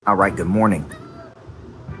All right, good morning.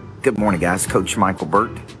 Good morning, guys. Coach Michael Burt.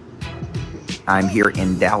 I'm here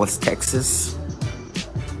in Dallas, Texas,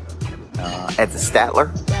 at the Statler.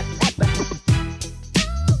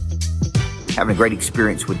 Having a great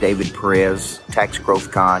experience with David Perez, Tax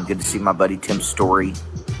Growth Con. Good to see my buddy Tim Story,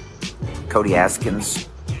 Cody Askins.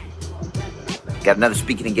 Got another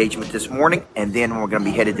speaking engagement this morning, and then we're going to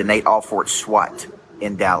be headed to Nate Alford SWAT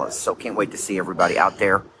in Dallas. So can't wait to see everybody out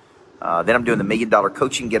there. Then I'm doing the $1 Million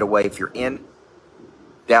Coaching Getaway if you're in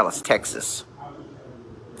Dallas, Texas.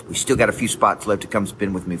 We still got a few spots left to come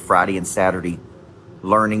spend with me Friday and Saturday,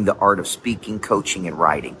 learning the art of speaking, coaching, and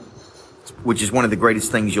writing, which is one of the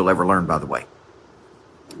greatest things you'll ever learn, by the way.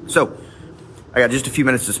 So I got just a few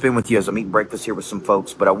minutes to spend with you as I'm eating breakfast here with some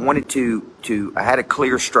folks, but I wanted I had a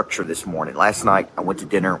clear structure this morning. Last night I went to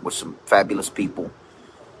dinner with some fabulous people,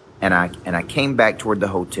 and I came back toward the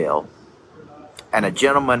hotel, and a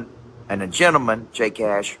gentleman, Jay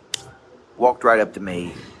Cash, walked right up to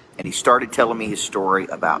me, and he started telling me his story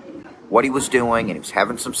about what he was doing, and he was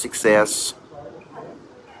having some success,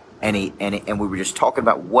 and we were just talking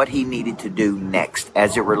about what he needed to do next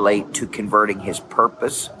as it relates to converting his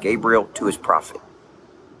purpose, Gabriel, to his profit.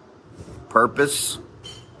 Purpose,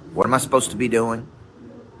 what am I supposed to be doing?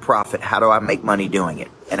 Profit, how do I make money doing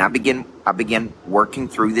it? And I began working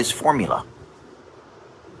through this formula.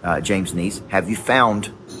 James Neese, have you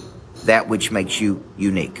found that which makes you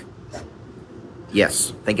unique? Yes,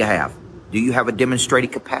 I think I have. Do you have a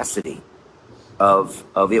demonstrated capacity of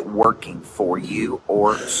it working for you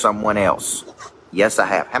or someone else? Yes, I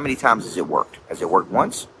have. How many times has it worked? Has it worked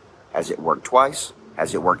once? Has it worked twice?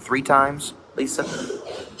 Has it worked 3 times, Lisa?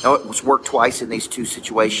 No, it was worked twice in these 2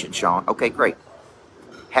 situations, Sean. Okay, great.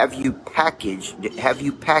 Have you packaged,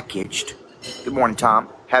 good morning, Tom.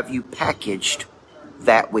 Have you packaged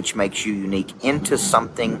that which makes you unique into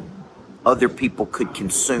something other people could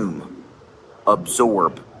consume,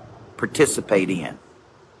 absorb, participate in,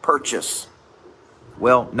 purchase?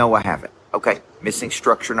 Well, no, I haven't. Okay, missing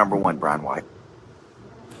structure number 1, Brian White.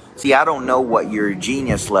 See, I don't know what your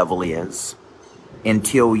genius level is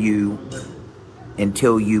until you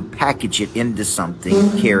package it into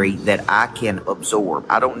something, Carrie, that I can absorb.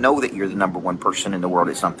 I don't know that you're the number 1 person in the world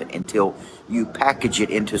at something until you package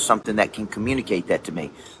it into something that can communicate that to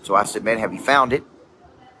me. So I said, man, have you found it?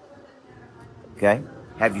 Okay.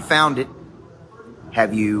 Have you found it?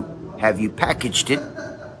 Have you packaged it?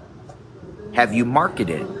 Have you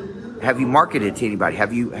marketed it? Have you marketed it to anybody?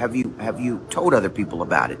 Have you told other people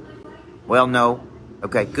about it? Well, no.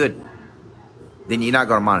 Okay, good. Then you're not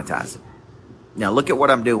going to monetize it. Now look at what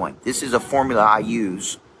I'm doing. This is a formula I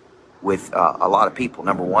use with a lot of people.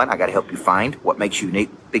 Number 1, I got to help you find what makes you unique.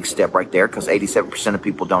 Big step right there, because 87% of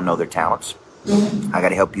people don't know their talents. I got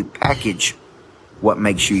to help you package what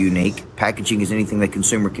makes you unique. Packaging is anything the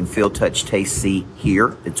consumer can feel, touch, taste, see,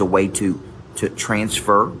 hear. It's a way to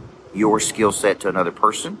transfer your skill set to another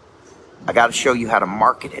person. I got to show you how to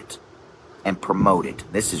market it and promote it.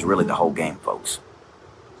 This is really the whole game, folks.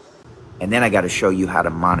 And then I got to show you how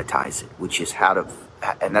to monetize it, which is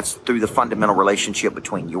and that's through the fundamental relationship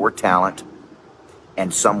between your talent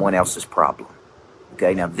and someone else's problem.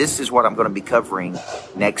 Okay, now this is what I'm going to be covering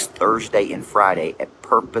next Thursday and Friday at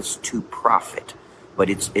Purpose to Profit. But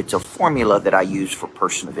it's a formula that I use for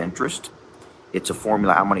Person of Interest. It's a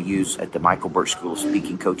formula I'm going to use at the Michael Burt School of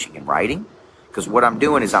Speaking, Coaching, and Writing. Because what I'm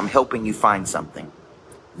doing is I'm helping you find something.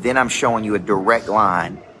 Then I'm showing you a direct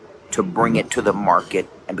line to bring it to the market.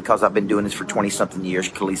 And because I've been doing this for 20-something years,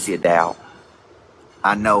 Khaleesi Dow,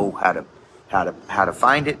 I know how to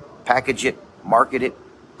find it, package it, market it,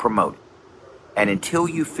 promote it. And until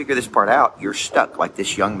you figure this part out, you're stuck like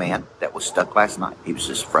this young man that was stuck last night. He was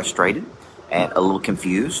just frustrated and a little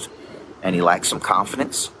confused, and he lacked some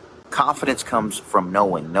confidence. Confidence comes from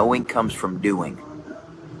knowing. Knowing comes from doing.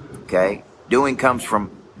 Okay? Doing comes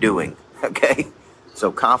from doing. Okay?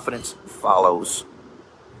 So confidence follows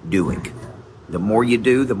doing. The more you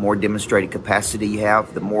do, the more demonstrated capacity you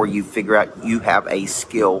have, the more you figure out you have a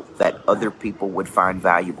skill that other people would find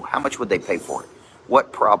valuable. How much would they pay for it?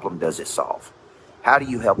 What problem does it solve? How do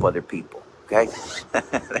you help other people? Okay?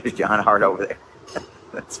 There's John Hart over there.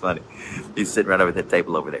 That's funny. He's sitting right over that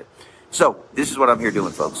table over there. So this is what I'm here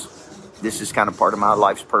doing, folks. This is kind of part of my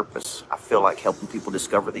life's purpose. I feel like helping people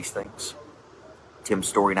discover these things. Tim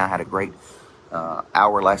Story and I had a great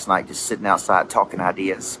hour last night just sitting outside talking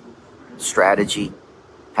ideas, strategy,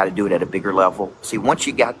 how to do it at a bigger level. See, once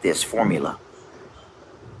you got this formula,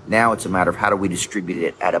 now it's a matter of how do we distribute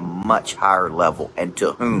it at a much higher level and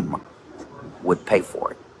to whom would pay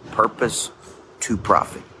for it. Purpose to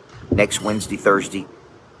profit. Next Wednesday, Thursday,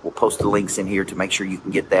 we'll post the links in here to make sure you can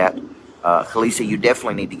get that. Khaleesa, you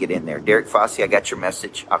definitely need to get in there. Derek Fossey, I got your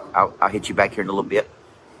message. I'll hit you back here in a little bit.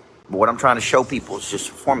 But what I'm trying to show people is just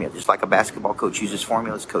a formula. Just like a basketball coach uses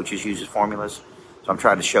formulas, coaches uses formulas. So I'm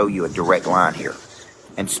trying to show you a direct line here.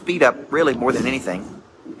 And speed up, really, more than anything,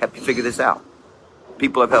 help you figure this out.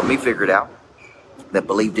 People have helped me figure it out that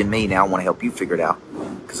believed in me. Now I want to help you figure it out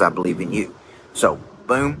because I believe in you. So,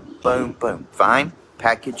 boom, boom, boom. Find,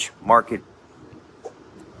 package, market,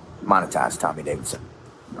 monetize, Tommy Davidson.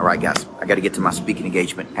 All right, guys, I got to get to my speaking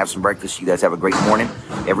engagement. Have some breakfast. You guys have a great morning.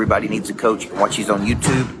 Everybody needs a coach. You can watch these on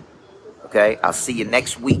YouTube. Okay, I'll see you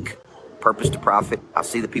next week. Purpose to Profit. I'll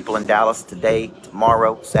see the people in Dallas today,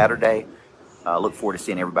 tomorrow, Saturday. Look forward to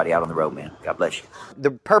seeing everybody out on the road, man. God bless you.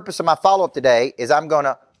 The purpose of my follow-up today is I'm going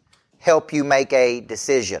to help you make a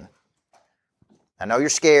decision. I know you're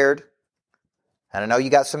scared, and I know you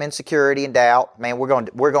got some insecurity and doubt. Man, we're going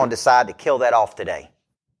to decide to kill that off today.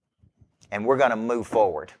 And we're going to move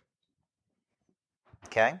forward.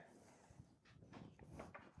 Okay?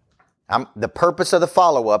 The purpose of the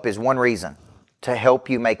follow-up is one reason, to help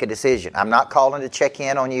you make a decision. I'm not calling to check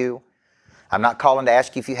in on you. I'm not calling to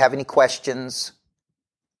ask you if you have any questions.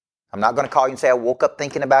 I'm not going to call you and say, I woke up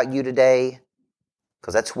thinking about you today,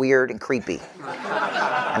 because that's weird and creepy.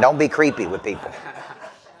 And don't be creepy with people.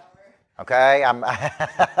 Okay?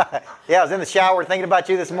 Yeah, I was in the shower thinking about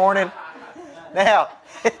you this morning. Now,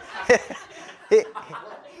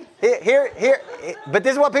 here, but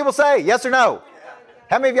this is what people say, yes or no?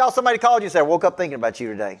 How many of y'all, somebody called you and said, I woke up thinking about you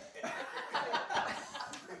today?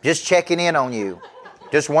 Just checking in on you.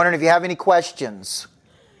 Just wondering if you have any questions.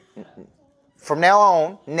 From now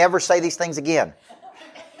on, never say these things again.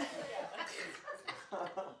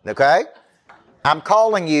 Okay? I'm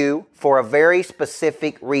calling you for a very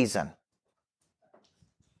specific reason.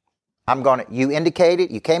 You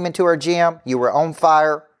indicated, you came into our gym, you were on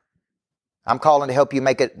fire. I'm calling to help you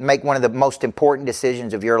make one of the most important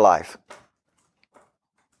decisions of your life.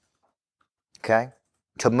 Okay?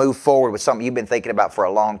 To move forward with something you've been thinking about for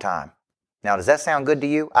a long time. Now, does that sound good to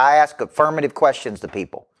you? I ask affirmative questions to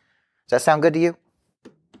people. Does that sound good to you?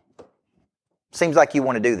 Seems like you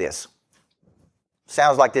want to do this.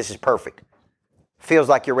 Sounds like this is perfect. Feels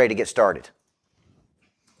like you're ready to get started.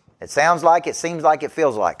 It sounds like, it seems like, it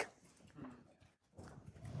feels like.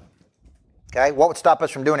 Okay, what would stop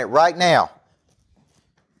us from doing it right now?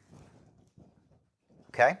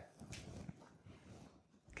 Okay?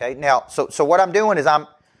 Okay, now, so what I'm doing is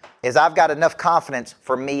I've got enough confidence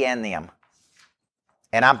for me and them.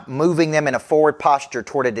 And I'm moving them in a forward posture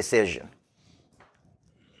toward a decision.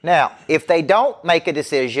 Now, if they don't make a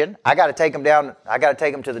decision, I got to take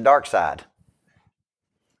them to the dark side.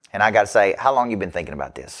 And I got to say, how long have you been thinking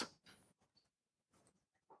about this?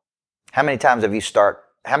 How many times have you started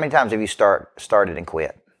and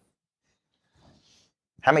quit?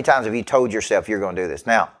 How many times have you told yourself you're going to do this?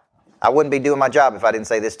 Now, I wouldn't be doing my job if I didn't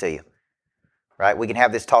say this to you. Right? We can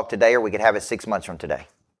have this talk today or we can have it 6 months from today.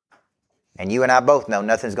 And you and I both know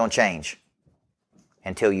nothing's going to change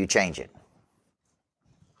until you change it.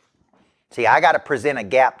 See, I got to present a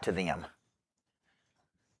gap to them.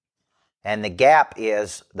 And the gap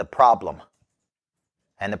is the problem.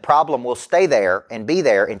 And the problem will stay there and be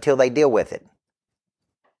there until they deal with it.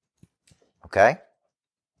 Okay?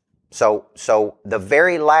 So the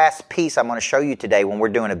very last piece I'm going to show you today when we're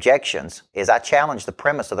doing objections is I challenge the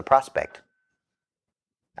premise of the prospect.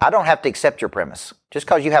 I don't have to accept your premise. Just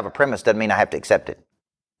because you have a premise doesn't mean I have to accept it.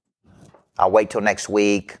 I'll wait till next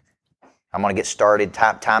week. I'm going to get started.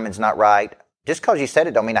 Timing's not right. Just because you said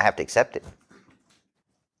it don't mean I have to accept it.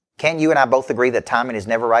 Can you and I both agree that timing is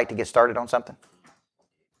never right to get started on something?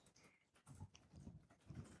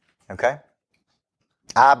 Okay?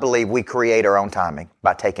 I believe we create our own timing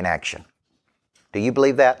by taking action. Do you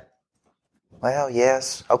believe that? Well,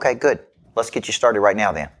 yes. Okay, good. Let's get you started right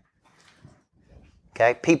now then.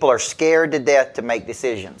 Okay? People are scared to death to make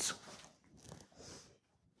decisions.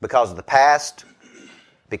 Because of the past,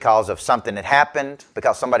 because of something that happened,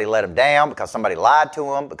 because somebody let them down, because somebody lied to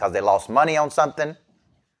them, because they lost money on something.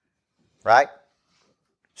 Right?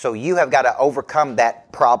 So you have got to overcome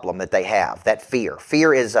that problem that they have, that fear.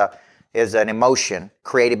 Fear is an emotion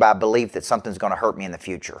created by a belief that something's going to hurt me in the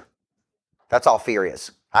future. That's all fear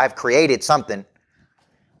is. I've created something,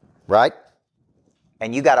 right?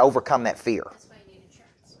 And you got to overcome that fear. That's why you need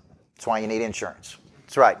insurance. That's why you need insurance.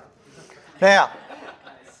 That's right. Now,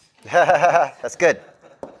 that's good.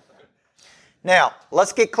 Now,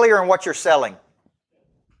 let's get clear on what you're selling.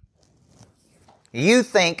 You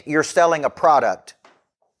think you're selling a product,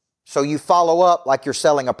 so you follow up like you're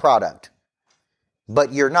selling a product.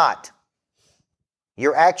 But you're not.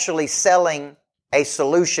 You're actually selling a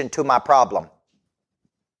solution to my problem.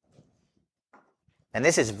 And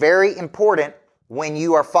this is very important when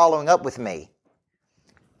you are following up with me.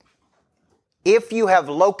 If you have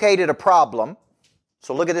located a problem,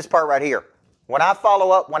 so look at this part right here. When I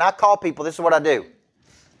follow up, when I call people, this is what I do.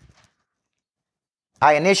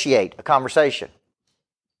 I initiate a conversation.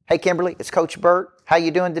 Hey, Kimberly, it's Coach Burt. How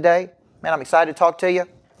you doing today? Man, I'm excited to talk to you.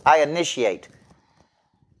 I initiate.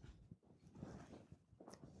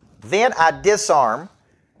 Then I disarm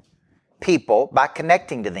people by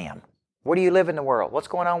connecting to them. Where do you live in the world? What's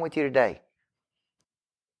going on with you today?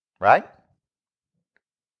 Right?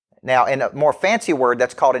 Now, in a more fancy word,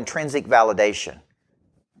 that's called intrinsic validation.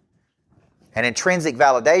 And intrinsic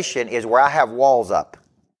validation is where I have walls up.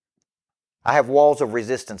 I have walls of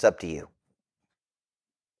resistance up to you.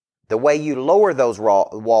 The way you lower those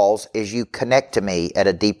walls is you connect to me at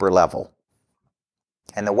a deeper level.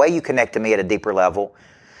 And the way you connect to me at a deeper level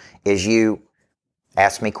is you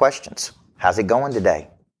ask me questions. How's it going today?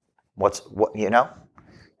 What's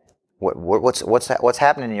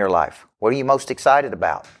happening in your life? What are you most excited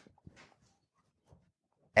about?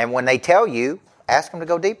 And when they tell you, ask them to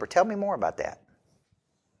go deeper. Tell me more about that.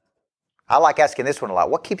 I like asking this one a lot.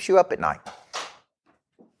 What keeps you up at night?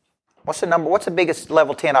 What's the biggest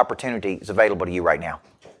level 10 opportunities available to you right now?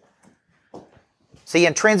 See,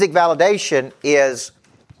 intrinsic validation is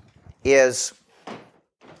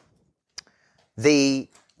the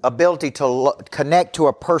ability to connect to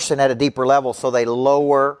a person at a deeper level so they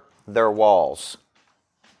lower their walls.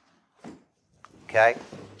 Okay?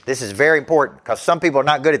 This is very important because some people are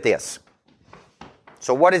not good at this.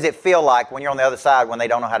 So what does it feel like when you're on the other side when they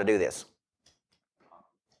don't know how to do this?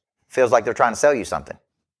 Feels like they're trying to sell you something.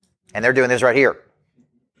 And they're doing this right here.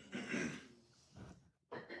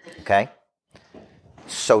 Okay?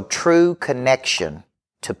 So true connection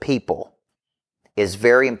to people is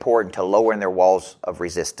very important to lowering their walls of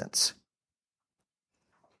resistance.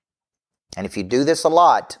 And if you do this a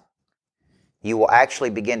lot, you will actually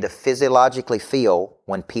begin to physiologically feel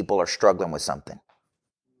when people are struggling with something.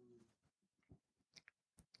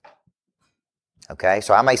 Okay?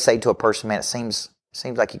 So I may say to a person, man, it seems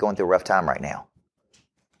like you're going through a rough time right now.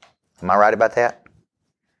 Am I right about that?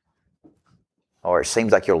 Or it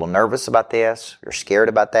seems like you're a little nervous about this, you're scared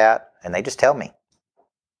about that, and they just tell me,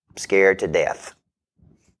 I'm scared to death.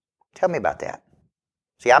 Tell me about that.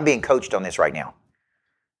 See, I'm being coached on this right now.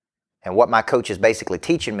 And what my coach is basically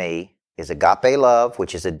teaching me is agape love,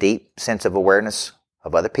 which is a deep sense of awareness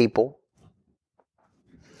of other people.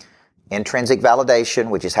 Intrinsic validation,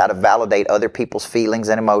 which is how to validate other people's feelings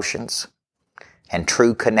and emotions. And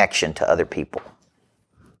true connection to other people.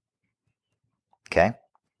 Okay?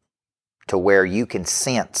 To where you can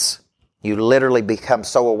sense, you literally become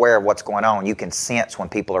so aware of what's going on, you can sense when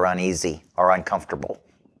people are uneasy or uncomfortable.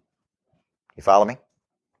 You follow me?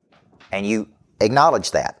 And you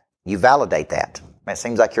acknowledge that. You validate that. Man, it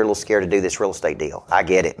seems like you're a little scared to do this real estate deal. I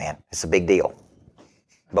get it, man. It's a big deal.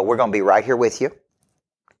 But we're going to be right here with you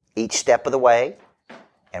each step of the way,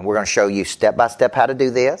 and we're going to show you step by step how to do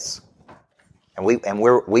this. And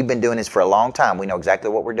we've been doing this for a long time. We know exactly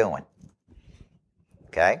what we're doing.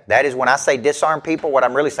 Okay? That is when I say disarm people, what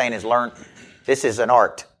I'm really saying is learn. This is an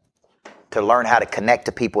art to learn how to connect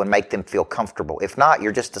to people and make them feel comfortable. If not,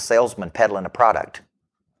 you're just a salesman peddling a product.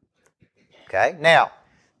 Okay? Now,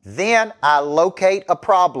 then I locate a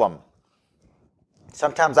problem.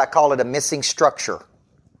 Sometimes I call it a missing structure.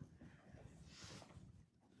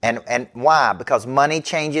 And why? Because money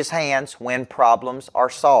changes hands when problems are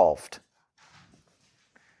solved.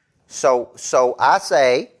 So I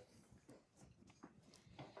say,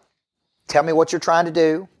 tell me what you're trying to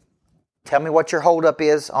do. Tell me what your holdup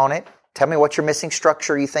is on it. Tell me what your missing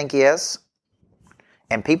structure you think is.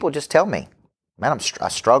 And people just tell me, man, I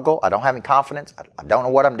struggle. I don't have any confidence. I don't know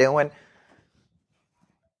what I'm doing.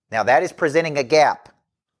 Now that is presenting a gap.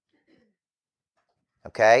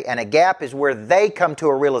 Okay? And a gap is where they come to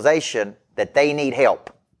a realization that they need help.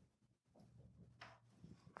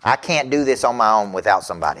 I can't do this on my own without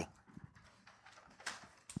somebody.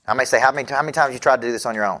 I may say, how many times you tried to do this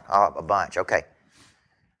on your own? Oh, a bunch. Okay.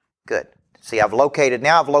 Good. See, I've located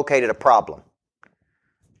a problem.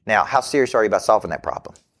 Now, how serious are you about solving that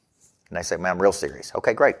problem? And they say, man, I'm real serious.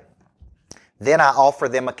 Okay, great. Then I offer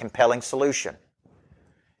them a compelling solution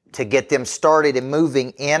to get them started and moving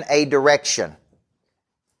in a direction.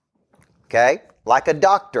 Okay? Like a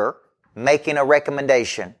doctor making a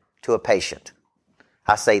recommendation to a patient.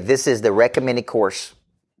 I say, this is the recommended course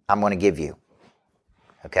I'm going to give you.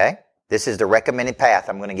 Okay? This is the recommended path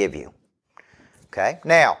I'm going to give you. Okay?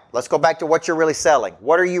 Now, let's go back to what you're really selling.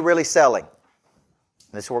 What are you really selling?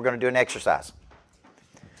 This is where we're going to do an exercise.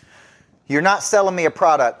 You're not selling me a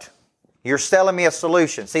product. You're selling me a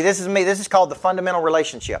solution. See, this is me. This is called the fundamental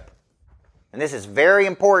relationship. And this is very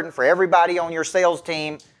important for everybody on your sales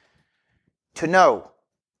team to know.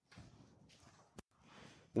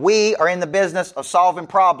 We are in the business of solving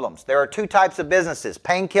problems. There are two types of businesses,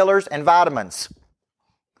 painkillers and vitamins.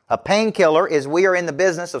 A painkiller is we are in the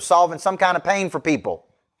business of solving some kind of pain for people.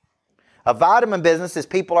 A vitamin business is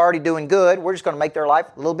people already doing good. We're just going to make their life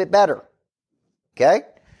a little bit better. Okay?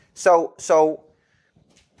 So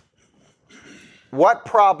what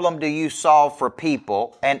problem do you solve for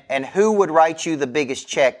people, and who would write you the biggest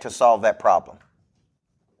check to solve that problem?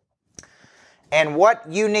 And what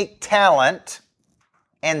unique talent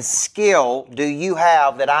and skill do you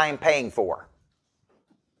have that I am paying for?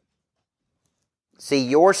 See,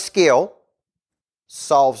 your skill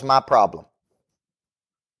solves my problem.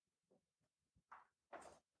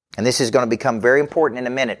 And this is going to become very important in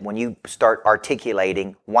a minute when you start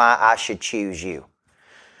articulating why I should choose you.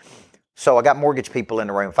 So I got mortgage people in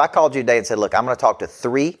the room. If I called you today and said, look, I'm going to talk to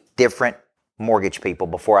 3 different mortgage people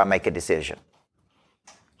before I make a decision.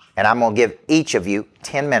 And I'm going to give each of you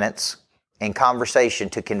 10 minutes in conversation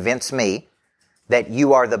to convince me that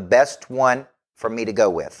you are the best one for me to go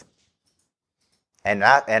with. And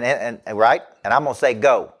I'm going to say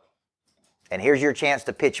go. And here's your chance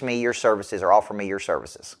to pitch me your services or offer me your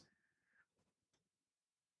services.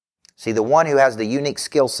 See, the one who has the unique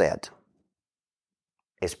skill set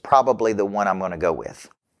is probably the one I'm going to go with.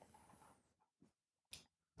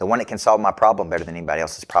 The one that can solve my problem better than anybody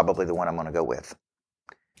else is probably the one I'm going to go with.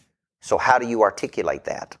 So how do you articulate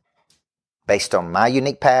that? Based on my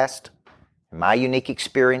unique past, my unique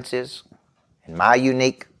experiences, and my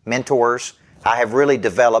unique mentors, I have really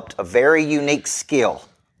developed a very unique skill.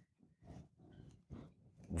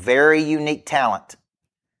 Very unique talent.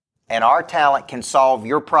 And our talent can solve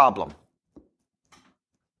your problem.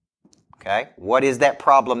 Okay? What is that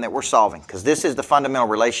problem that we're solving? Because this is the fundamental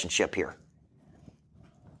relationship here.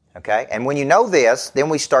 Okay? And when you know this, then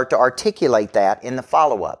we start to articulate that in the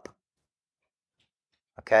follow-up.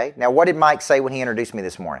 Okay? Now, what did Mike say when he introduced me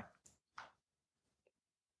this morning?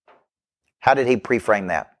 How did he pre-frame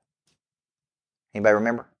that? Anybody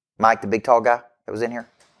remember? Mike, the big tall guy that was in here?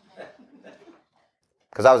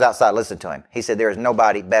 Because I was outside listening to him. He said, there is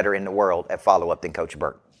nobody better in the world at follow-up than Coach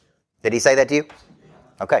Burt. Did he say that to you?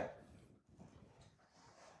 Okay.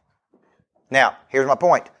 Now, here's my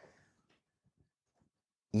point.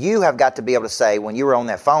 You have got to be able to say, when you were on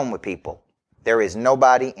that phone with people, there is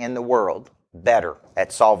nobody in the world better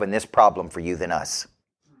at solving this problem for you than us.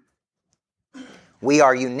 We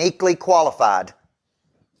are uniquely qualified.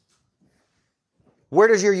 Where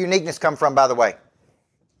does your uniqueness come from, by the way?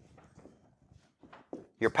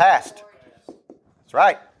 Your past. That's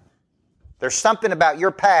right. There's something about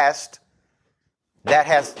your past that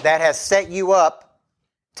has set you up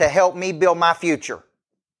to help me build my future.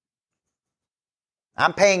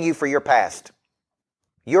 I'm paying you for your past.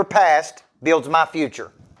 Your past builds my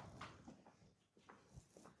future.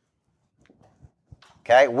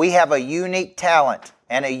 Okay? We have a unique talent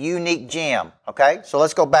and a unique gem. Okay? So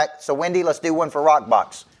let's go back. So Wendy, let's do one for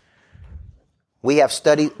Rockbox. We have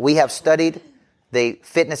studied the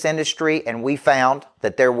fitness industry, and we found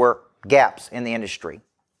that there were gaps in the industry.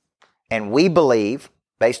 And we believe,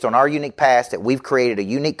 based on our unique past, that we've created a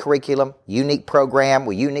unique curriculum, unique program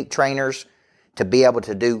with unique trainers to be able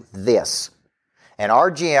to do this. And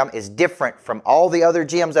our gym is different from all the other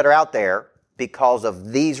gyms that are out there because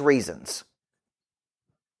of these reasons.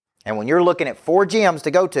 And when you're looking at 4 gyms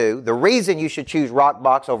to go to, the reason you should choose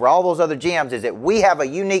Rockbox over all those other gyms is that we have a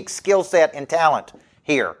unique skill set and talent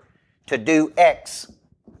here to do X.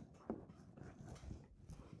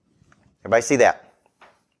 Everybody see that?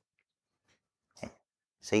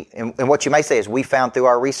 See, and what you may say is we found through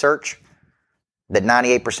our research that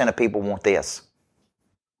 98% of people want this.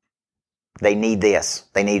 They need this.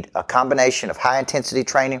 They need a combination of high-intensity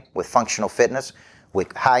training with functional fitness,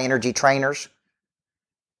 with high-energy trainers.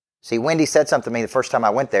 See, Wendy said something to me the first time I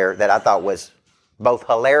went there that I thought was both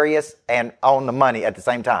hilarious and on the money at the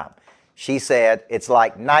same time. She said, it's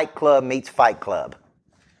like nightclub meets fight club.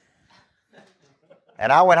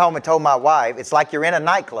 And I went home and told my wife, it's like you're in a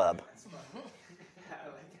nightclub,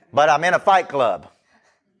 but I'm in a fight club.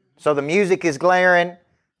 So the music is glaring,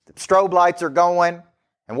 the strobe lights are going,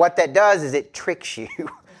 and what that does is it tricks you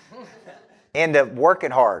into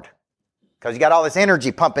working hard because you got all this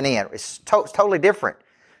energy pumping in. It's totally different.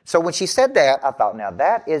 So when she said that, I thought, now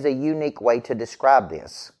that is a unique way to describe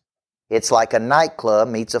this. It's like a nightclub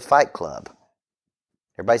meets a fight club.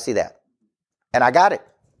 Everybody see that? And I got it.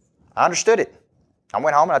 I understood it. I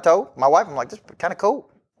went home and I told my wife, I'm like, this is kind of cool.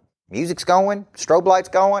 Music's going, strobe lights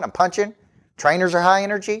going, I'm punching. Trainers are high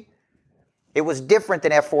energy. It was different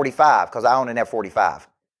than F45 because I owned an F45.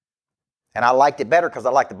 And I liked it better because I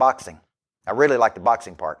liked the boxing. I really liked the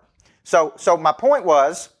boxing part. So my point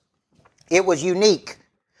was, it was unique.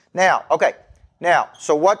 Now,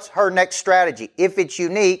 so what's her next strategy? If it's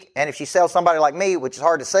unique, and if she sells somebody like me, which is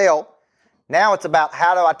hard to sell, now it's about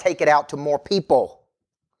how do I take it out to more people?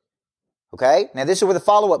 Okay? Now this is where the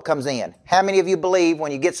follow-up comes in. How many of you believe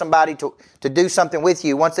when you get somebody to do something with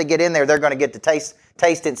you, once they get in there, they're going to get to taste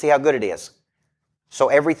it and see how good it is? So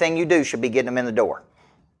everything you do should be getting them in the door.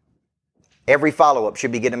 Every follow-up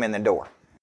should be getting them in the door.